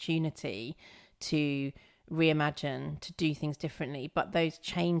this opportunity to reimagine, to do things differently, but those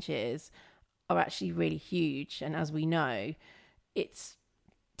changes are actually really huge. And as we know, it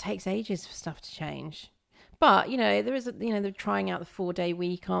takes ages for stuff to change. But, you know, there is, they're trying out the 4-day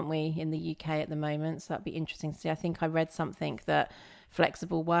week, aren't we, in the UK at the moment? So that'd be interesting to see. I think I read something that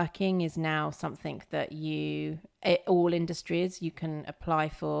flexible working is now something that all industries you can apply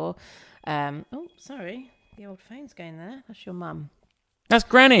for. Oh, sorry, the old phone's going there. That's your mum. That's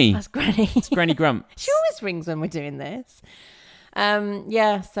Granny. That's Granny. It's Granny Grump. She always rings when we're doing this. So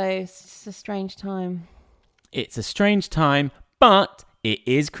it's just a strange time. It's a strange time, but it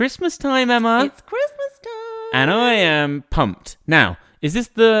is Christmas time, Emma. It's Christmas time. And I am pumped. Now, this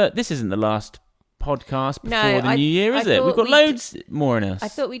isn't the last podcast before the new year, is it? We've got loads more in us. I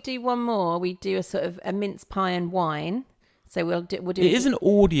thought we'd do one more. We'd do a sort of a mince pie and wine. So we'll do. It is an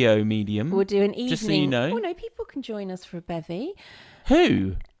audio medium. We'll do an evening. Just so you know. Oh no, people can join us for a bevy.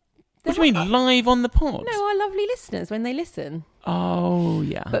 Who? What do you mean, live on the pod? No, our lovely listeners when they listen. Oh,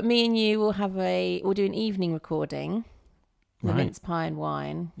 yeah. But me and you will we'll do an evening recording, the Right. mince pie and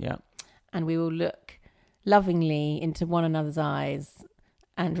wine. Yeah. And we will look lovingly into one another's eyes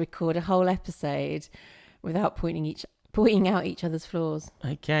and record a whole episode without pointing out each other's flaws.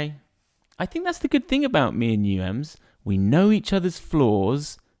 Okay. I think that's the good thing about me and you, Ems. We know each other's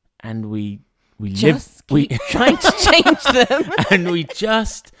flaws and we just keep trying to change them. And we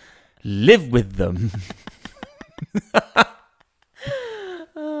just live with them.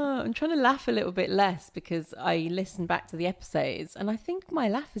 I'm trying to laugh a little bit less because I listen back to the episodes and I think my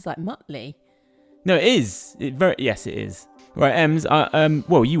laugh is like Muttley. No, it is. Yes, it is. Right, Ems.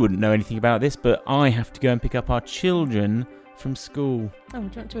 Well, you wouldn't know anything about this, but I have to go and pick up our children from school. Oh, do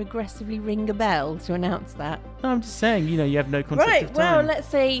you want to aggressively ring a bell to announce that? No, I'm just saying, you have no concept right, of time. well, let's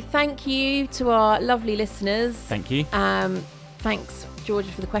say thank you to our lovely listeners. Thank you. Thanks,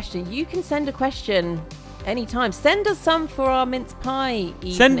 Georgia, for the question. You can send a question anytime. Send us some for our mince pie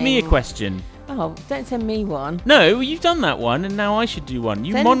evening. Send me a question. Oh, don't send me one. No, you've done that one, and now I should do one.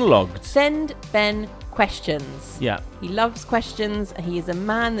 You monologued. Send Ben questions. Yeah. He loves questions. He is a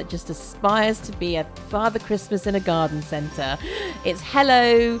man that just aspires to be a Father Christmas in a garden centre. It's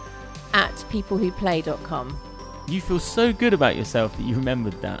hello@peoplewhoplay.com. You feel so good about yourself that you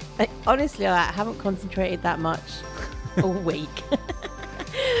remembered that. Honestly, I haven't concentrated that much all week.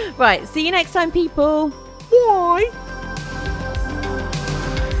 Right, see you next time, people. Bye.